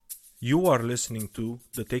You are listening to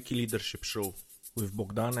the Techie Leadership Show with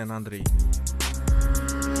Bogdan and Andrei.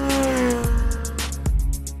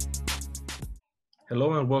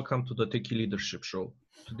 Hello and welcome to the Techie Leadership Show.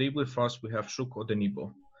 Today with us we have Shuk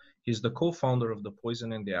Odenibo. He's the co-founder of The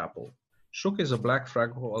Poison and the Apple. Shuk is a Black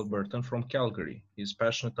Franco-Albertan from Calgary. He is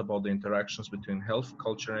passionate about the interactions between health,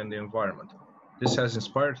 culture, and the environment. This has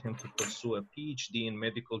inspired him to pursue a PhD in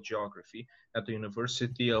medical geography at the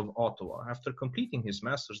University of Ottawa after completing his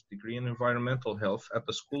master's degree in environmental health at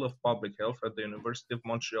the School of Public Health at the University of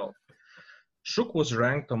Montreal. Shuk was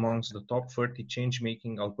ranked amongst the top 30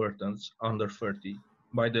 change-making Albertans under 30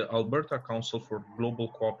 by the Alberta Council for Global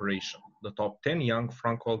Cooperation, the top 10 young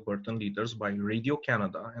Franco-Albertan leaders by Radio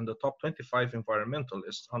Canada, and the top 25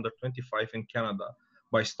 environmentalists under 25 in Canada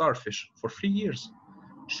by Starfish for 3 years.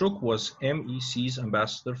 Shuk was MEC's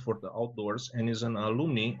ambassador for the outdoors and is an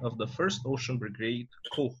alumni of the First Ocean Brigade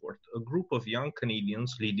cohort, a group of young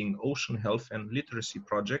Canadians leading ocean health and literacy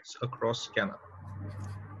projects across Canada.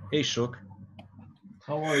 Hey, Shuk.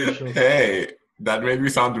 How are you, Shuk? Hey, that made me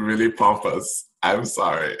sound really pompous. I'm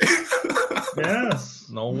sorry. Yes.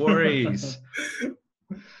 No worries.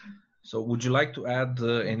 So would you like to add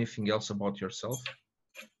anything else about yourself?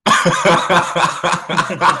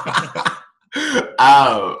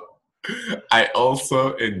 I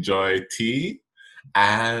also enjoy tea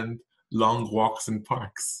and long walks in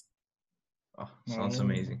parks. Oh, sounds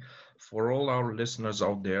amazing. For all our listeners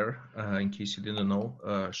out there, in case you didn't know,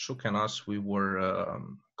 Shuk and us, we were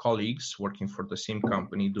colleagues working for the same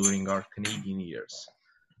company during our Canadian years.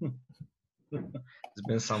 It's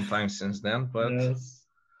been some time since then, but Yes.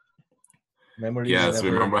 memories Yes,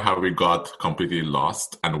 never... remember how we got completely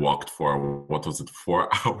lost and walked for, 4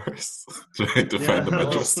 hours trying to find the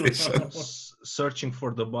metro station? Searching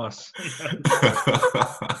for the bus.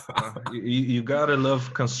 You gotta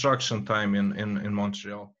love construction time in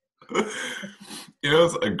Montreal. It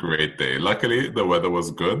was a great day. Luckily, the weather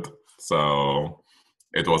was good, so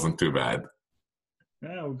it wasn't too bad.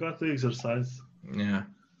 Yeah, we got to exercise. Yeah.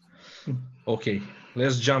 Okay,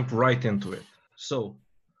 let's jump right into it. So,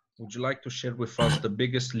 would you like to share with us the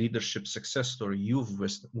biggest leadership success story you've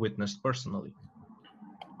witnessed personally?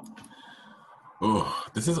 Oh,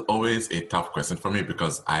 this is always a tough question for me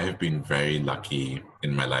because I've been very lucky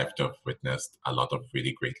in my life to have witnessed a lot of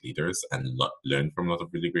really great leaders and learned from a lot of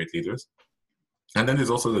really great leaders. And then there's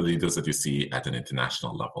also the leaders that you see at an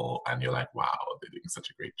international level and you're like, wow, they're doing such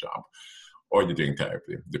a great job. Or you're doing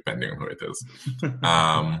terribly, depending on who it is.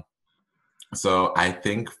 So I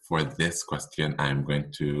think for this question, I'm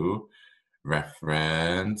going to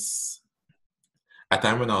reference a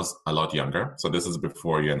time when I was a lot younger. So this is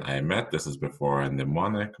before you and I met. This is before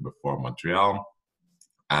Mnemonic, before Montreal.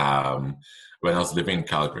 When I was living in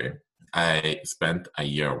Calgary, I spent a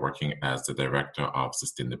year working as the director of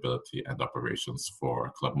sustainability and operations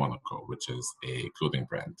for Club Monaco, which is a clothing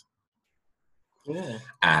brand. Cool.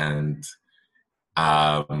 And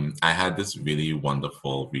I had this really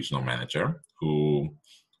wonderful regional manager who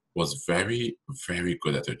was very, very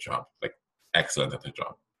good at her job, like excellent at her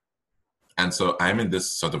job. And so I'm in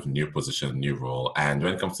this sort of new position, new role. And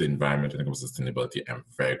when it comes to the environment, when it comes to sustainability, I'm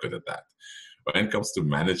very good at that. When it comes to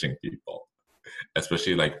managing people,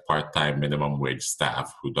 especially like part-time minimum wage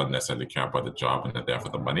staff who don't necessarily care about the job and are there for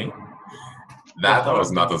the money, that I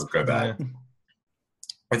was not as good at.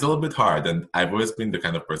 It's a little bit hard, and I've always been the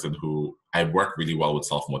kind of person who I work really well with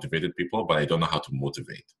self-motivated people, but I don't know how to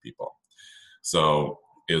motivate people. So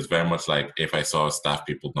it was very much like if I saw staff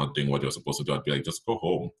people not doing what you're supposed to do, I'd be like, just go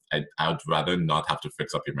home. I'd rather not have to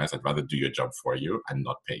fix up your mess. I'd rather do your job for you and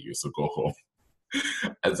not pay you, so go home.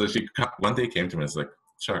 And so she one day came to me and was like,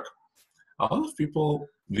 Chuck, a lot of people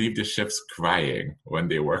leave the shifts crying when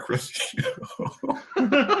they work with you.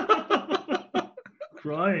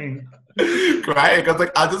 Crying. Crying. I was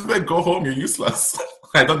like, I'll just like, go home. You're useless.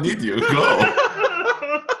 I don't need you. Go.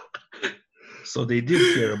 So they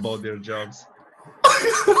did care about their jobs.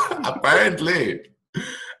 Apparently.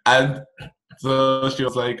 And so she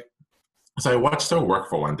was like, so I watched her work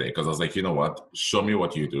for one day because I was like, you know what? Show me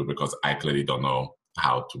what you do because I clearly don't know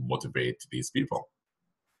how to motivate these people.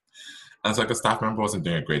 And so like a staff member wasn't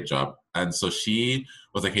doing a great job. And so she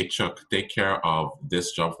was like, hey, Chuck, take care of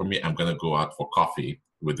this job for me. I'm going to go out for coffee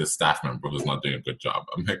with this staff member who's not doing a good job.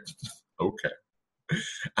 I'm like, okay.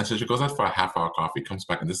 And so she goes out for a half-hour coffee, comes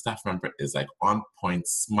back, and the staff member is like on point,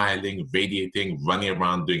 smiling, radiating, running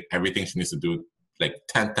around, doing everything she needs to do, like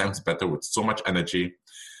 10 times better with so much energy.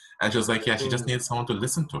 And she was like, yeah, she just needs someone to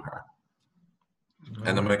listen to her.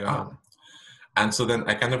 And I'm like, oh. And so then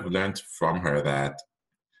I kind of learned from her that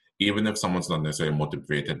even if someone's not necessarily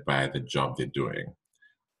motivated by the job they're doing,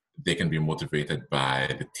 they can be motivated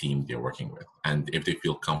by the team they're working with, and if they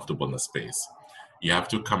feel comfortable in the space. You have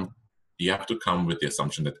to come with the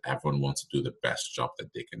assumption that everyone wants to do the best job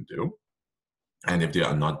that they can do. And if they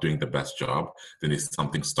are not doing the best job, then there's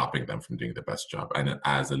something stopping them from doing the best job. And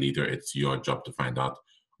as a leader, it's your job to find out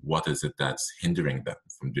what is it that's hindering them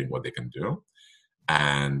from doing what they can do,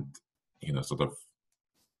 and sort of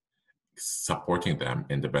supporting them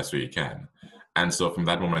in the best way you can. And so from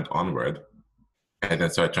that moment onward, I then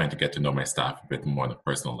started trying to get to know my staff a bit more on a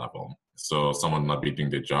personal level. So someone not be doing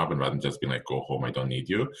their job, and rather than just being like, go home, I don't need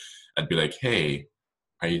you, I'd be like, hey,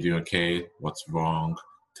 are you doing okay? What's wrong?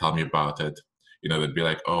 Tell me about it. They'd be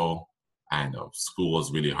like, oh, I know, school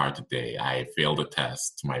was really hard today. I failed a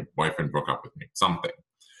test. My boyfriend broke up with me, something.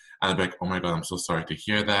 And I'd be like, oh my God, I'm so sorry to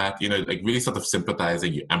hear that. Like really sort of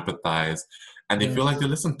sympathizing, you empathize, and they feel like they're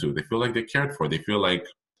listened to. They feel like they're cared for. They feel like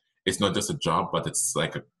it's not just a job, but it's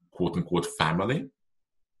like a quote unquote family.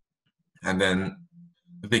 And then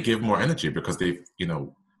they give more energy because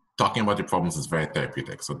talking about your problems is very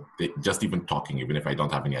therapeutic. So just even talking, even if I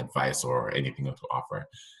don't have any advice or anything to offer,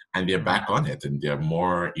 and they're back on it, and they're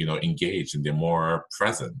more, engaged, and they're more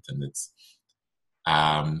present. And it's,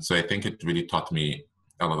 so I think it really taught me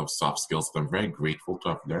a lot of soft skills that I'm very grateful to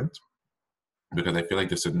have learned, because I feel like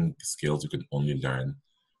there's certain skills you can only learn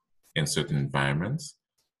in certain environments.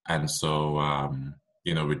 And so,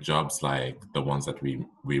 with jobs like the ones that we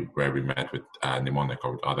met with Mnemonic,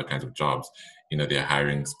 or with other kinds of jobs, they're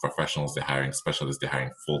hiring professionals, they're hiring specialists, they're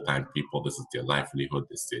hiring full-time people. This is their livelihood,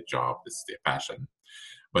 this is their job, this is their passion.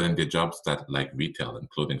 But in the jobs that like retail and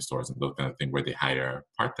clothing stores and those kind of thing, where they hire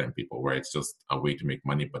part-time people, where it's just a way to make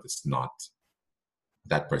money, but it's not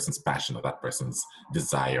that person's passion or that person's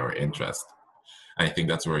desire or interest. And I think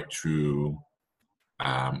that's where true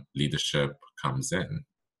leadership comes in.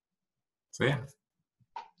 So Yeah.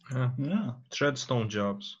 Treadstone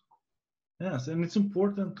jobs. Yes, and it's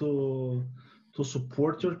important to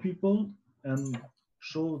support your people and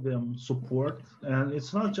show them support. And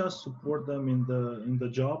it's not just support them in the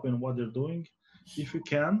job and what they're doing, if you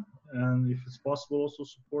can, and if it's possible, also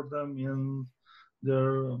support them in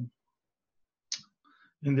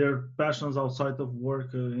their passions outside of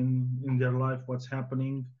work, in their life, what's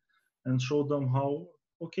happening, and show them how,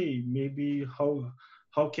 okay, maybe how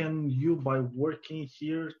can you, by working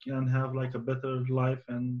here, can have like a better life,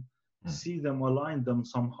 and see them, align them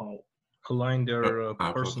somehow. Align their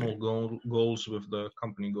Absolutely. personal goals with the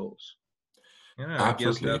company goals. Yeah, I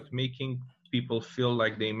guess Absolutely. that making people feel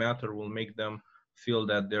like they matter will make them feel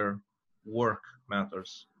that their work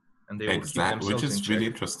matters, and they will keep Exactly, which themselves in is really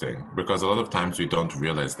check. interesting, because a lot of times we don't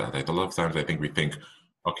realize that. Like, a lot of times I think we think,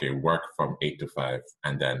 okay, work from 8 to 5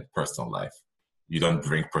 and then personal life. You don't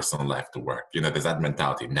bring personal life to work. There's that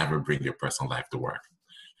mentality, never bring your personal life to work.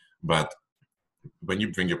 But when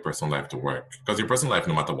you bring your personal life to work, because your personal life,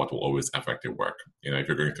 no matter what, will always affect your work. If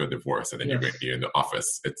you're going through a divorce and then Yes. you're in the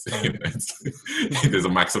office, it's there's a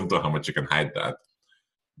maximum to how much you can hide that.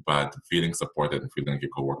 But feeling supported and feeling like your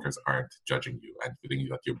coworkers aren't judging you, and feeling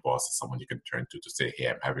that your boss is someone you can turn to say, hey,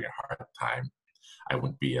 I'm having a hard time. I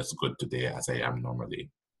won't be as good today as I am normally.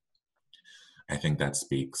 I think that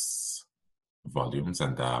speaks volumes,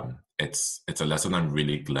 and it's a lesson I'm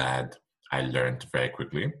really glad I learned very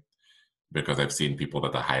quickly, because I've seen people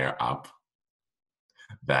that are higher up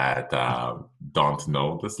that don't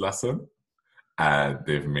know this lesson, and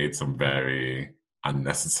they've made some very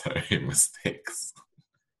unnecessary mistakes.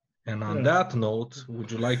 And on that note,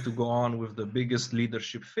 would you like to go on with the biggest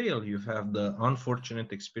leadership fail you've had the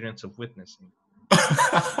unfortunate experience of witnessing?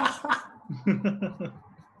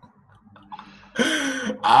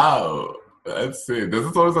 Oh, let's see. This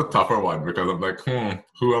is always a tougher one, because I'm like,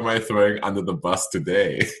 who am I throwing under the bus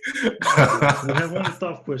today? We have only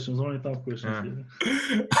tough questions.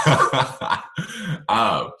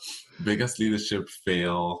 Biggest leadership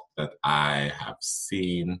fail that I have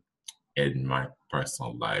seen in my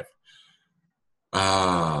personal life.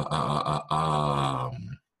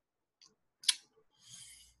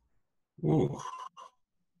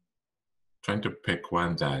 Trying to pick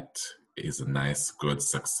one that is a nice, good,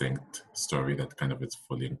 succinct story that kind of is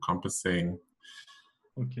fully encompassing.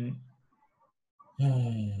 Okay.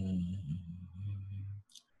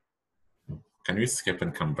 Can we skip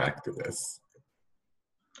and come back to this?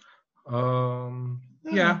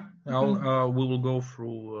 Yeah, we will go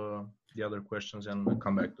through the other questions and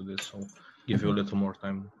come back to this. I'll give you a little more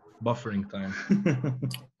time, buffering time.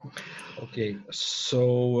 Okay,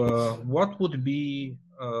 so what would be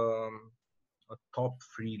a top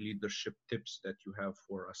 3 leadership tips that you have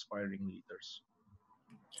for aspiring leaders?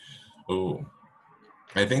 Oh,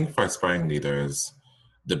 I think for aspiring leaders,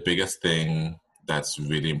 the biggest thing that's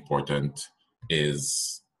really important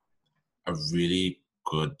is a really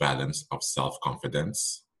good balance of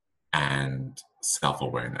self-confidence and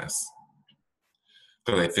self-awareness.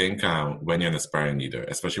 Because I think when you're an aspiring leader,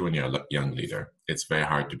 especially when you're a young leader, it's very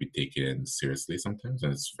hard to be taken seriously sometimes,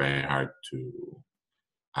 and it's very hard to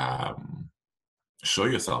show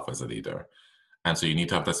yourself as a leader. And so you need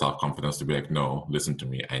to have the self-confidence to be like, no, listen to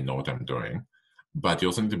me, I know what I'm doing. But you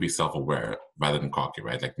also need to be self-aware rather than cocky,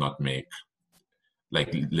 right?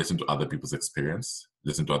 Like listen to other people's experience,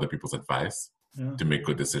 listen to other people's advice to make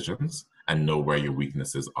good decisions and know where your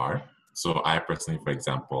weaknesses are. So I personally, for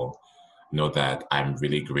example, know that I'm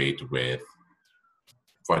really great with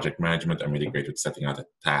project management. I'm really great with setting out a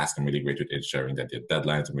task. I'm really great with ensuring that there are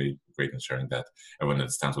deadlines. I'm really great at ensuring that everyone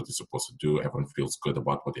understands what they're supposed to do. Everyone feels good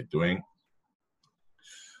about what they're doing.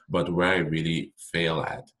 But where I really fail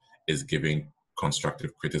at is giving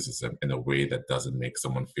constructive criticism in a way that doesn't make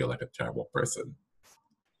someone feel like a terrible person.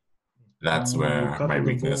 That's where my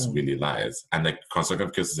weakness really lies. And like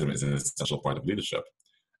constructive criticism is an essential part of leadership.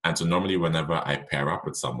 And so normally whenever I pair up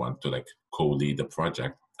with someone to like co-lead the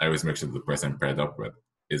project, I always make sure that the person I'm paired up with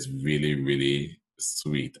is really, really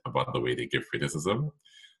sweet about the way they give criticism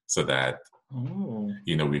so that,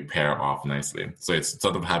 we pair off nicely. So it's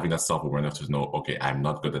sort of having that self-awareness to know, okay, I'm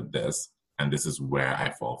not good at this, and this is where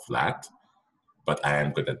I fall flat, but I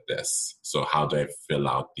am good at this. So how do I fill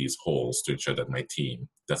out these holes to ensure that my team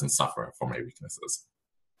doesn't suffer from my weaknesses?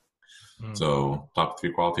 So top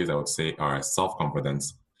 3 qualities I would say are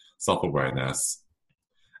self-confidence, self-awareness,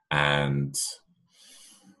 and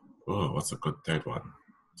what's a good third one?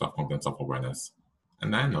 Self-confidence, self-awareness.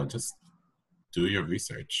 And I know, just do your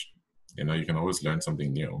research. You can always learn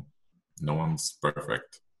something new. No one's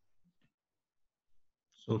perfect.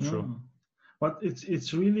 So true. But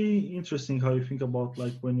it's really interesting how you think about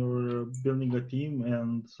like when you're building a team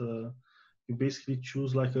and you basically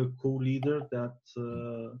choose like a co-leader that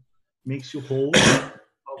makes you whole,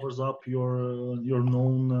 covers up your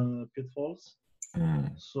known pitfalls.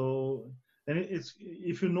 So, and it's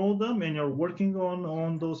if you know them and you're working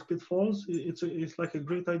on those pitfalls, it's like a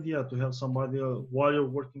great idea to have somebody while you're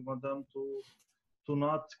working on them to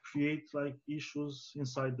not create like issues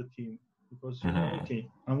inside the team, because okay,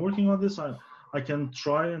 I'm working on this. I can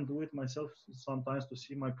try and do it myself sometimes to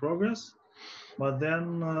see my progress, but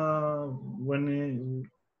then when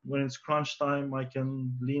it's crunch time, I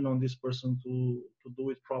can lean on this person to do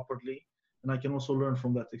it properly, and I can also learn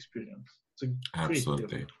from that experience. It's a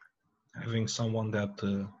Absolutely. Having someone that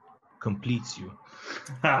completes you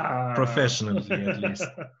professionally, at least.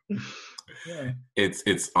 Yeah.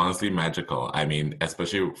 It's honestly magical. I mean,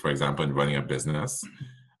 especially for example in running a business,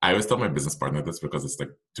 I always tell my business partner this because it's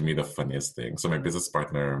like, to me, the funniest thing. So my business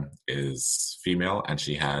partner is female and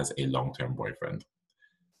she has a long-term boyfriend.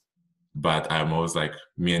 But I'm always like,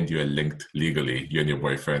 me and you are linked legally. You and your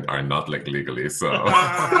boyfriend are not linked legally. So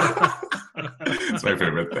it's my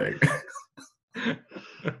favorite thing.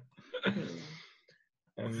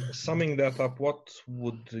 Summing that up, what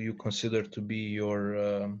would you consider to be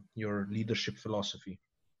your leadership philosophy?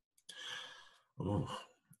 Ooh.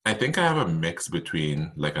 I think I have a mix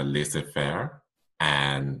between like a laissez-faire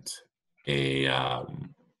and a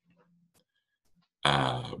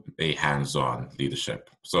hands-on leadership.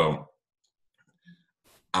 So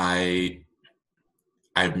I'm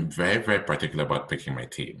very, very particular about picking my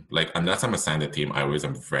team. Like, unless I'm assigned a team, I always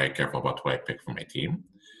am very careful about who I pick for my team.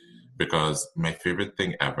 Because my favorite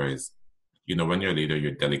thing ever is, when you're a leader,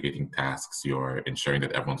 you're delegating tasks, you're ensuring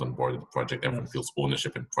that everyone's on board with the project, everyone feels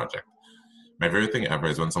ownership in the project. My favorite thing ever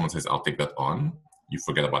is when someone says, I'll take that on, you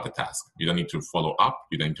forget about the task. You don't need to follow up.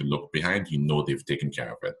 You don't need to look behind. They've taken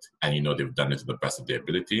care of it. And they've done it to the best of their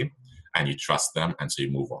ability. And you trust them. And so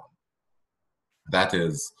you move on. That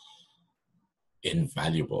is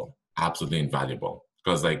invaluable. Absolutely invaluable.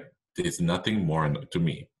 Because there's nothing more, to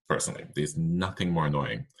me personally, there's nothing more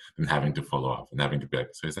annoying than having to follow up and having to be like,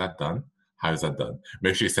 so is that done? How is that done?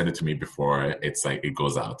 Make sure you send it to me before it's it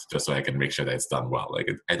goes out, just so I can make sure that it's done well.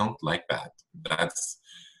 I don't like that. That's,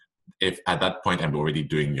 if at that point I'm already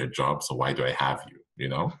doing your job, so why do I have you,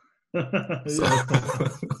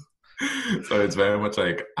 So it's very much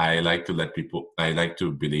like, I like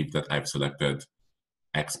to believe that I've selected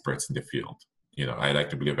experts in the field. I like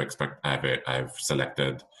to believe I've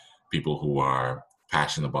selected people who are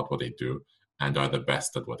passionate about what they do and are the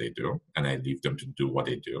best at what they do, and I leave them to do what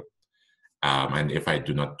they do. And if I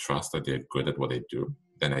do not trust that they're good at what they do,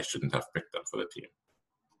 then I shouldn't have picked them for the team.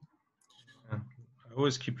 I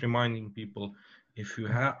always keep reminding people, if you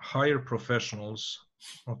hire professionals,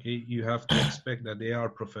 okay, you have to expect that they are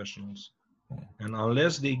professionals. And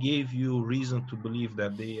unless they gave you reason to believe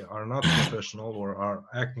that they are not professional or are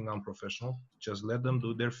acting unprofessional, just let them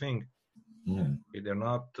do their thing. Mm, They're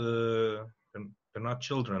not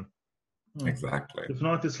children. exactly. If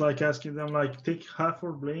not, it's like asking them, like, take half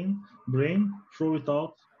of brain, throw it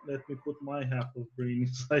out. Let me put my half of brain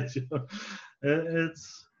inside you.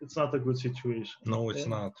 It's not a good situation. No, it's and,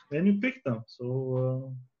 not. And you pick them,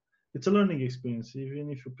 so it's a learning experience. Even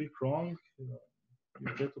if you pick wrong, you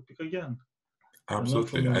get to pick again.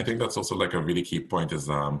 Absolutely. I think that's also like a really key point is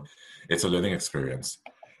it's a learning experience.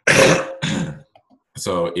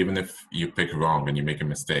 So even if you pick wrong and you make a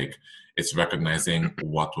mistake, it's recognizing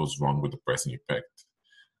what was wrong with the person you picked.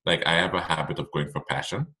 Like I have a habit of going for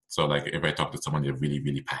passion. So like if I talk to someone they're really,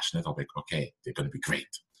 really passionate, I'll be like, okay, they're going to be great.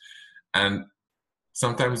 And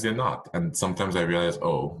sometimes they're not. And sometimes I realize,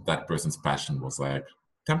 oh, that person's passion was like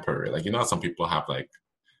temporary. Like, you know, some people have like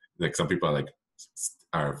some people are like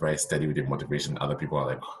are very steady with their motivation. Other people are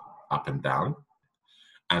like up and down.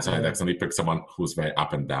 And so I accidentally picked someone who's very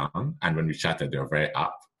up and down. And when we chatted, they were very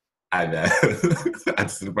up. And then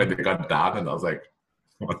when they got down, and I was like,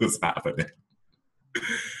 what is happening?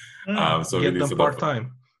 So get them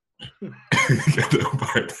part-time. Get them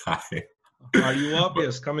part-time. Are you up?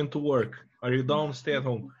 Yes, come into work. Are you down? Stay at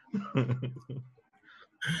home.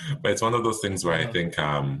 But it's one of those things where I think,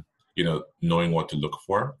 you know, knowing what to look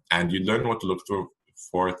for, and you learn what to look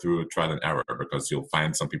for through trial and error, because you'll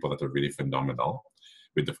find some people that are really phenomenal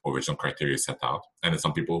with the original criteria set out. And there's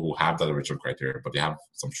some people who have that original criteria, but they have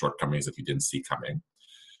some shortcomings that you didn't see coming.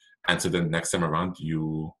 And so then next time around,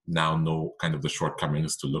 you now know kind of the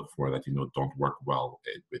shortcomings to look for that, you know, don't work well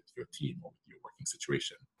with your team or with your working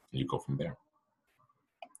situation. And you go from there.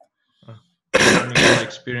 Learning from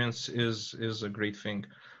experience is a great thing.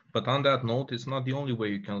 But on that note, it's not the only way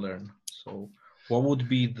you can learn. So what would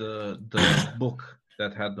be the book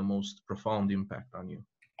that had the most profound impact on you?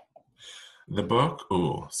 The book?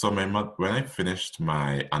 So when I finished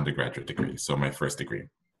my undergraduate degree, so my first degree,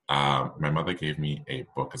 my mother gave me a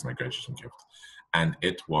book as my graduation gift, and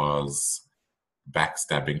it was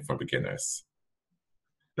Backstabbing for Beginners.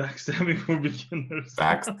 Backstabbing for Beginners.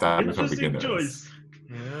 Backstabbing for Beginners. Choice.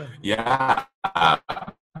 Yeah.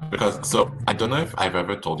 Because, so I don't know if I've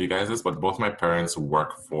ever told you guys this, but both my parents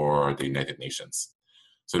work for the United Nations.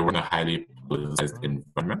 So they were in a highly politicized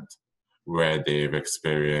environment where they've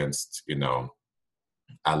experienced, you know,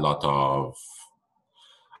 a lot of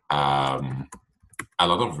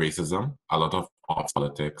racism, a lot of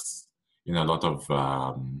politics, you know, a lot of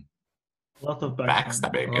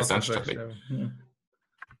backstabbing, essentially. Yeah.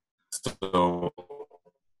 So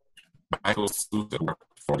I was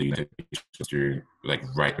worked for the United Nations during, like,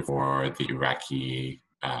 right before the Iraqi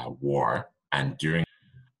war, and during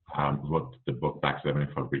what the book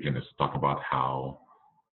Backstabbing for Beginners talk about how,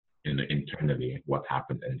 you know, internally what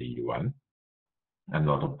happened in the UN, and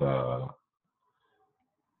a lot of the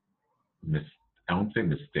I won't say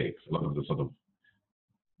mistakes, a lot of the sort of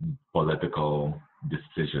political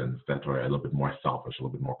decisions that were a little bit more selfish, a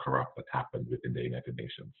little bit more corrupt that happened within the United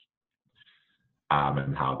Nations,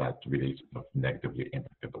 and how that really sort of negatively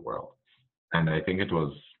impacted the world. And I think it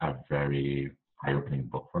was a very eye-opening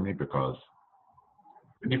book for me, because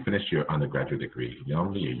when you finish your undergraduate degree,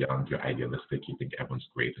 normally you're young, you're idealistic, you think everyone's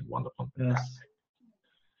great and wonderful and fantastic.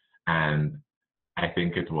 And I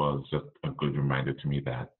think it was just a good reminder to me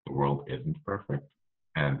that the world isn't perfect,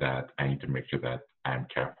 and that I need to make sure that I'm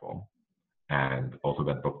careful. And also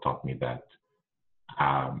that book taught me that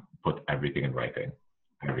put everything in writing,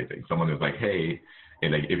 everything. Someone was like, hey,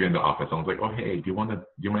 and like if you're in the office, someone's like, oh, hey, do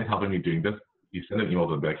you mind helping me doing this? You send an email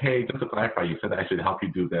to be like, hey, just to clarify, you said I should help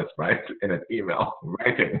you do this, right? In an email,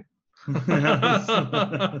 writing.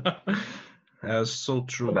 That's so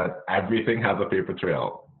true. So that everything has a paper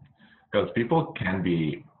trail. Because people can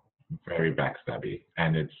be very backstabby,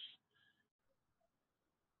 and it's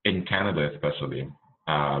in Canada especially.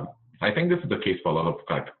 I think this is the case for a lot of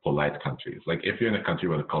like polite countries. Like if you're in a country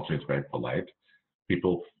where the culture is very polite,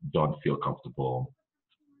 people don't feel comfortable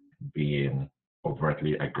being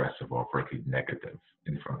overtly aggressive or overtly negative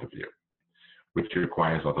in front of you, which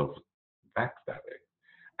requires a lot of backstabbing.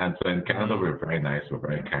 And so in Canada, we're very nice, we're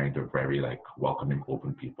very kind, we're very like welcoming,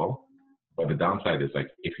 open people. But the downside is like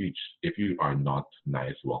if you are not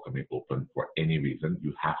nice, welcoming, open for any reason,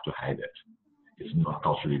 you have to hide it. It's not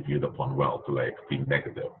culturally viewed upon well to like be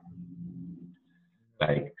negative.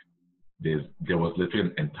 Like there was literally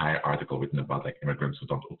an entire article written about like immigrants who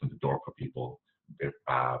don't open the door for people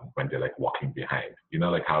when they're like walking behind. You know,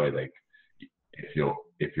 like how like if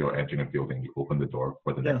you're entering a building, you open the door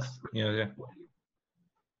for the next. Yeah.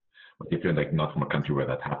 But if you're like not from a country where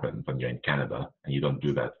that happens, and you're in Canada and you don't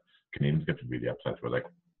do that, Canadians get really upset. We're like,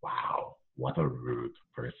 wow, what a rude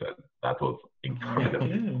person. That was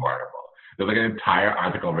incredibly horrible. There's like an entire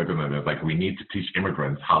article written on it. Like, we need to teach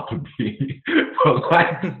immigrants how to be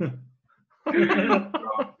polite.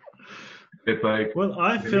 It's like, well,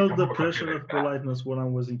 I felt the pressure of politeness when I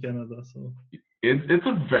was in Canada. So it's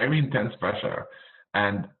a very intense pressure.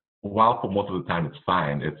 And while for most of the time it's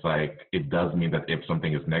fine, it's like, it does mean that if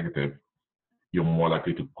something is negative, you're more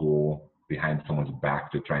likely to go behind someone's back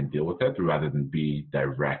to try and deal with it rather than be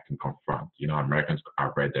direct and confront. You know, Americans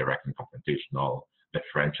are very direct and confrontational. The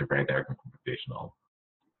French are very direct and confrontational.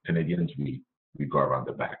 Canadians, we go around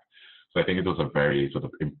the back. So I think it was a very sort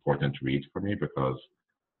of important read for me because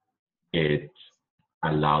it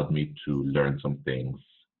allowed me to learn some things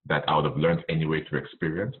that I would have learned anyway through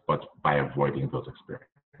experience, but by avoiding those experiences.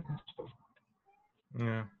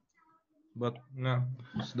 Yeah, but no,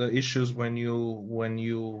 it's the issues when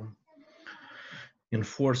you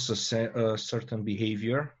enforce a certain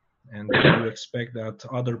behavior and then you expect that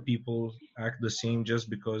other people act the same just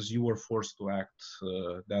because you were forced to act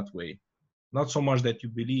that way. Not so much that you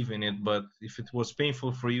believe in it, but if it was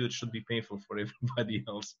painful for you, it should be painful for everybody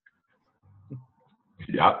else.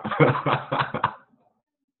 Yeah.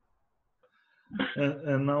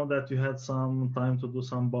 and now that you had some time to do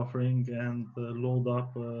some buffering and load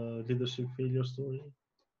up a leadership failure story,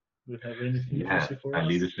 do you have anything interesting for us? A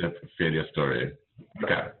leadership failure story.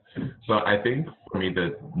 Okay. So I think for me,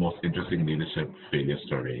 the most interesting leadership failure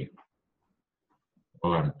story.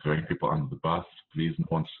 Oh, I'm throwing people under the bus. Please, no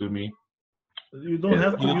one sue me. You don't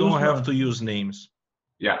have to use names.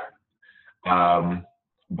 Yeah.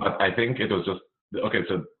 But I think it was just, okay,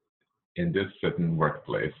 so in this certain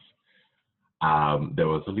workplace, there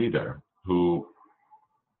was a leader who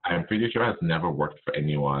I'm pretty sure has never worked for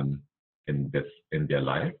anyone in their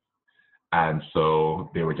life. And so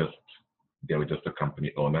they were just a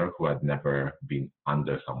company owner who had never been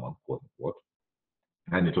under someone, quote unquote.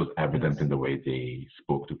 And it was evident in the way they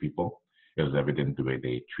spoke to people. It was evident in the way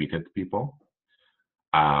they treated people,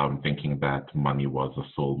 thinking that money was the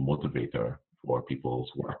sole motivator for people's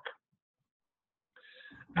work.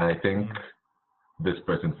 And I think this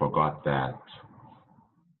person forgot that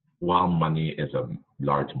while money is a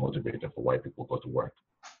large motivator for why people go to work,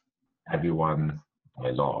 everyone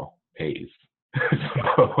by law pays.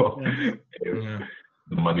 So if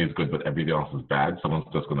the money is good but everything else is bad, someone's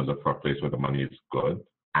just going to look for a place where the money is good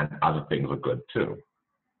and other things are good too.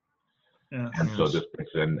 So this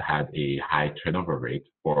person had a high turnover rate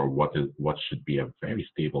for what should be a very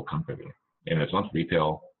stable company. And it's not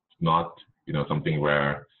retail, it's not something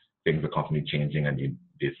where things are constantly changing and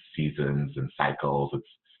there's seasons and cycles. It's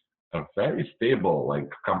a very stable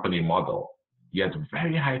company model, yet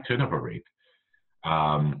very high turnover rate.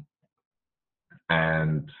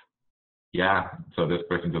 And so this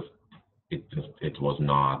person it was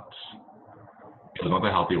not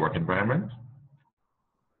a healthy work environment,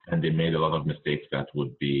 and they made a lot of mistakes that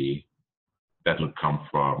would come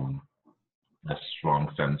from a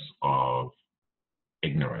strong sense of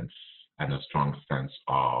ignorance and a strong sense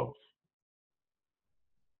of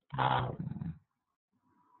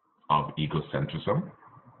egocentrism.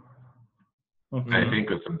 Okay. I think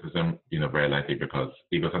egocentrism, very likely, because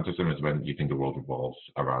egocentrism is when you think the world revolves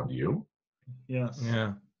around you. Yes.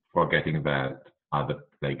 Yeah. Forgetting that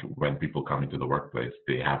when people come into the workplace,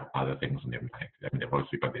 they have other things in their mind. I mean, they've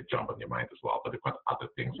obviously got their job on their mind as well, but they've got other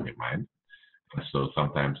things in their mind. And so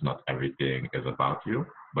sometimes not everything is about you,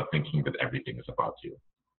 but thinking that everything is about you.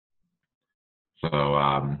 So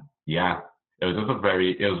it was just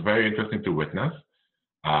it was very interesting to witness.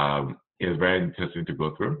 It was very interesting to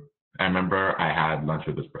go through. I remember I had lunch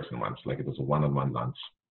with this person once, it was a one-on-one lunch,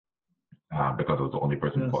 because I was the only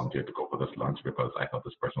person who volunteered to go for this lunch because I thought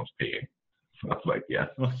this person was paying. So I was like, yes.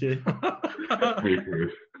 Okay. Free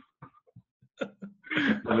food.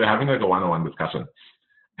 And we're having a one-on-one discussion.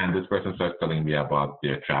 And this person starts telling me about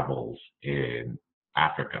their travels in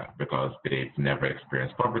Africa because they've never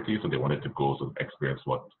experienced poverty. So they wanted to go experience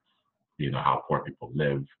how poor people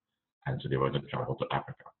live. And so they wanted to travel to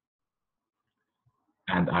Africa.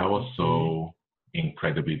 And I was so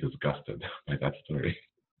incredibly disgusted by that story.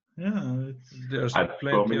 Yeah, there's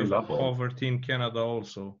plenty of poverty in Canada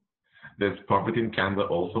also. There's poverty in Canada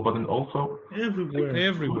also, but then also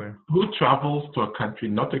everywhere. Who travels to a country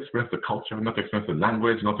not to experience the culture, not to experience the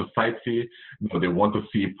language, not to sightsee? No, they want to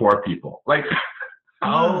see poor people.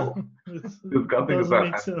 How disgusting is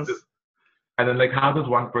that? And then, how does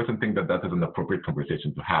one person think that is an appropriate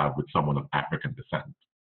conversation to have with someone of African descent?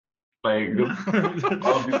 All of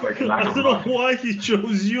these, I don't know why he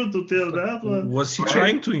chose you to tell that one. Was he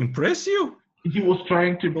trying to impress you? He was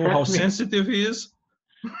trying to impress how me. Sensitive he is?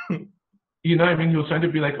 You know what I mean? He was trying to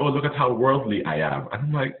be like, oh, look at how worldly I am. And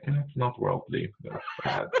I'm like, it's not worldly. That's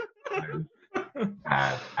bad.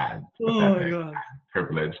 Bad and Oh my pathetic, God.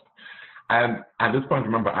 privileged. And at this point,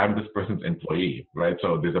 remember, I'm this person's employee, right?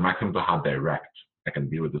 So there's a maximum to how direct I can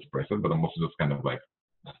be with this person, but I'm also just kind of like,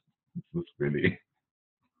 is this really,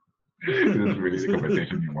 is this really the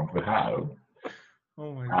conversation you want to have?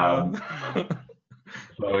 Oh my God.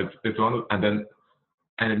 So it's one of, and then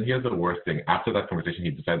here's the worst thing. After that conversation,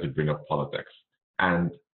 he decided to bring up politics.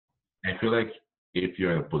 And I feel like if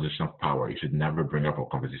you're in a position of power, you should never bring up a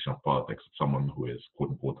conversation of politics with someone who is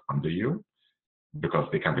quote unquote under you, because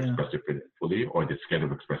they can't express their opinion fully, or they're scared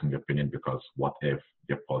of expressing their opinion because what if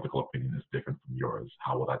their political opinion is different from yours?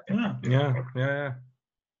 How will that impact you? Yeah.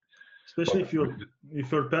 Especially if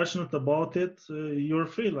you're passionate about it, you're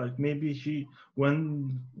free. Like maybe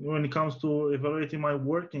when it comes to evaluating my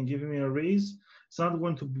work and giving me a raise, it's not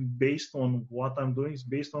going to be based on what I'm doing. It's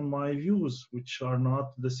based on my views, which are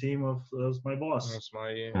not the same as my boss. As my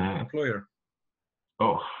employer.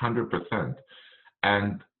 Oh, 100%.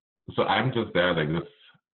 And so I'm just there like this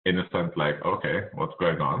innocent, like, okay, what's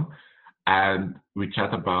going on? And we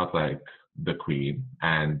chat about like the Queen,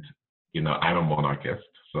 and I'm a monarchist.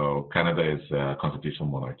 So Canada is a constitutional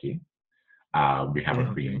monarchy. We have a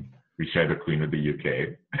queen. We share the Queen with the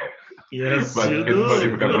UK. Yes, but you it's do. funny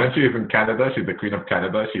because when she is in Canada, she's the Queen of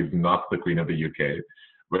Canada. She's not the Queen of the UK.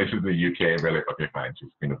 When she's in the UK, we're like, okay, fine, she's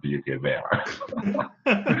Queen of the UK there.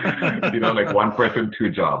 Like one person, two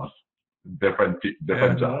jobs, different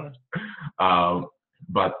jobs.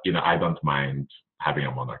 But I don't mind having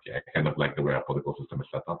a monarchy. I kind of like the way our political system is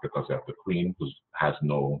set up, because we have the Queen, who has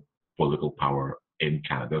no political power in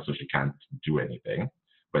Canada, so she can't do anything,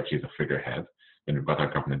 but she's a figurehead. Then we've got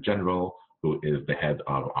our Governor General, who is the head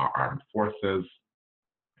of our armed forces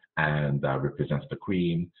and represents the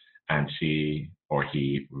Queen, and she or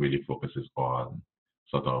he really focuses on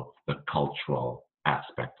sort of the cultural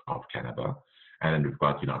aspect of Canada. And then we've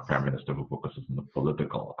got, a Prime Minister who focuses on the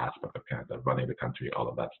political aspect of Canada, running the country, all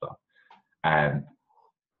of that stuff. And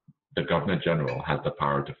the Governor General has the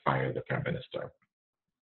power to fire the Prime Minister.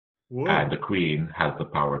 Whoa. And the Queen has the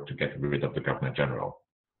power to get rid of the Governor General.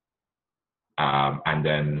 And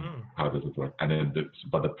then, how does it work? And then,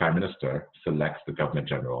 but the Prime Minister selects the Governor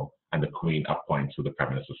General, and the Queen appoints who the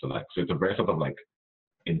Prime Minister selects. So it's a very sort of like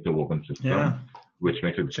interwoven system, which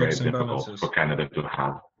makes it very difficult for Canada to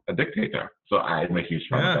have a dictator. So I'm a huge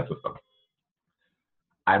fan of that system.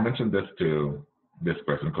 I mentioned this to this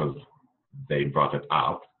person because they brought it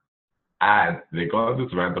up, and they got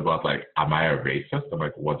this rant about like, am I a racist? I'm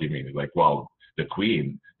like, what do you mean? He's like, well, the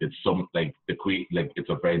Queen, it's it's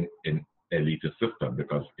a very elitist system,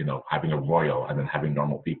 because having a royal and then having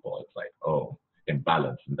normal people, it's like, oh,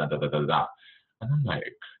 imbalance and da da da da da. And I'm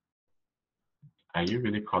like, are you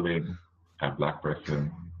really calling a Black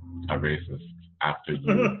person a racist after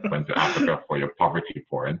you went to Africa for your poverty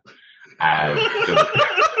porn? And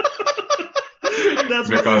that's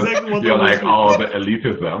because exactly what you're like, oh, the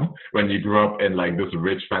elitism, when you grew up in like this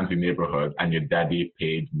rich fancy neighborhood and your daddy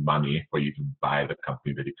paid money for you to buy the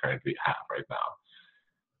company that you currently have right now.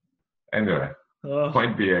 Anyway,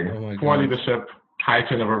 point being, poor leadership, high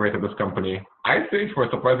turnover rate of this company. I stayed for a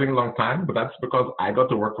surprisingly long time, but that's because I got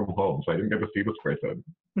to work from home, so I didn't get to see this person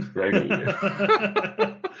regularly.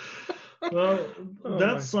 Well,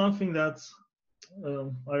 that's something that's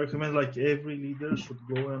I recommend, like every leader should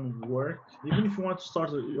go and work, even if you want to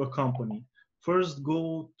start a company. First,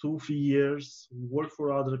 go 2-3 years, work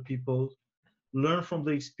for other people, learn from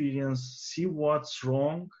the experience, see what's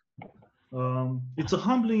wrong. It's a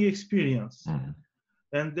humbling experience.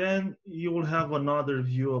 And then you will have another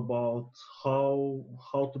view about how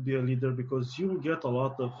to be a leader, because you will get a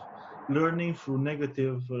lot of learning through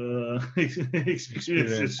negative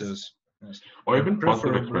experiences. Yes. Or even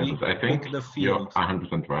positive experiences. I think you're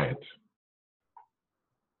 100% right.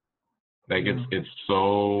 Like it's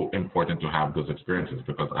so important to have those experiences,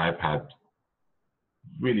 because I've had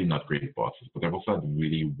really not great bosses, but I've also had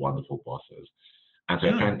really wonderful bosses. And so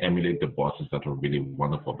I try and emulate the bosses that were really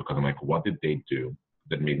wonderful, because I'm like, what did they do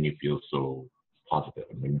that made me feel so positive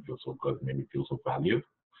and made me feel so good, made me feel so valued,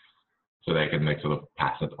 so that I can like sort of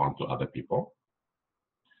pass it on to other people.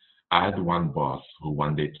 I had one boss who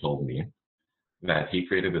one day told me that he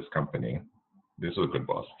created this company. This was a good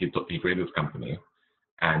boss. He created this company,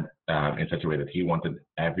 and in such a way that he wanted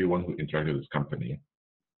everyone who interacted with this company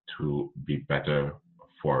to be better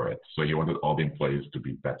for it. So he wanted all the employees to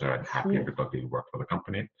be better and happier because they work for the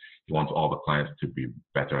company. He wants all the clients to be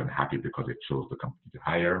better and happy because it chose the company to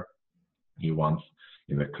hire. He wants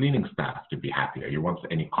the cleaning staff to be happier. He wants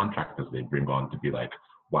any contractors they bring on to be like,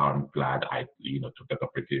 wow, I'm glad I, took that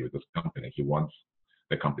opportunity with this company. He wants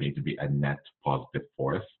the company to be a net positive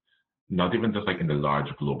force, not even just like in the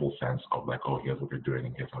large global sense of like, oh, here's what we're doing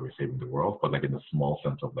and here's how we're saving the world, but like in the small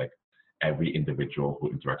sense of like every individual who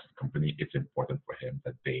interacts with the company, it's important for him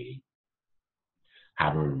that they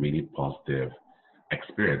have a really positive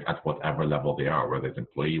experience at whatever level they are, whether it's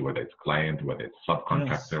employee, whether it's client, whether it's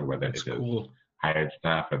subcontractor, whether it is hired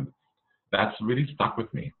staff. And that's really stuck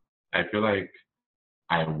with me. I feel like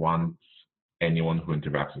I want anyone who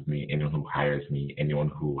interacts with me, anyone who hires me, anyone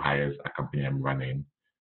who hires a company I'm running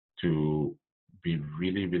to be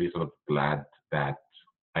really, really sort of glad that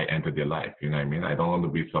I entered their life. You know what I mean? I don't want to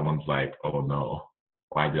be someone's like, oh no,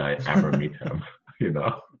 why did I ever meet him?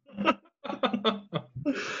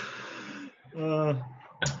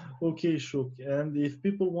 Okay, Shuk. And if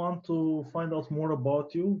people want to find out more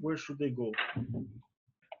about you, where should they go?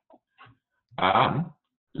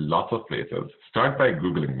 Lots of places. Start by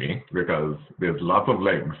Googling me because there's lots of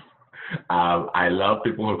links. I love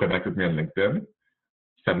people who connect with me on LinkedIn.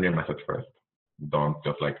 Send me a message first. Don't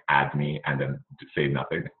just like add me and then say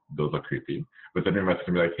nothing. Those are creepy. But send me a message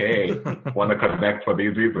and be like, hey, want to connect for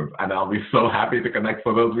these reasons. And I'll be so happy to connect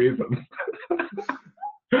for those reasons.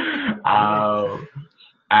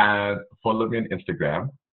 And follow me on Instagram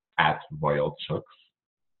at Royal Chucks.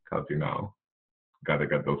 Because, gotta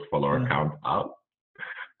get those follower counts up.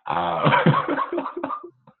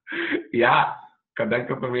 Yeah, connect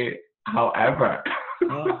with me however.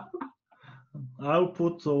 I'll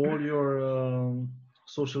put all your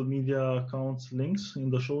social media accounts links in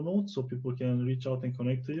the show notes so people can reach out and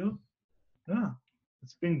connect to you. Yeah,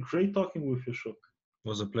 it's been great talking with you, Shuk. It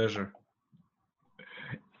was a pleasure.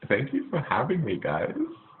 Thank you for having me, guys.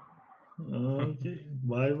 Okay,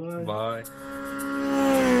 bye-bye. Bye.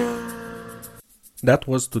 That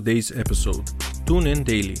was today's episode. Tune in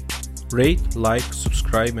daily. Rate, like,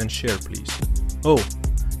 subscribe, and share, please. Oh,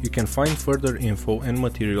 you can find further info and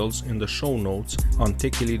materials in the show notes on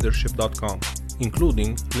techyleadership.com,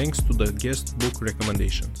 including links to the guest book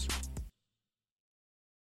recommendations.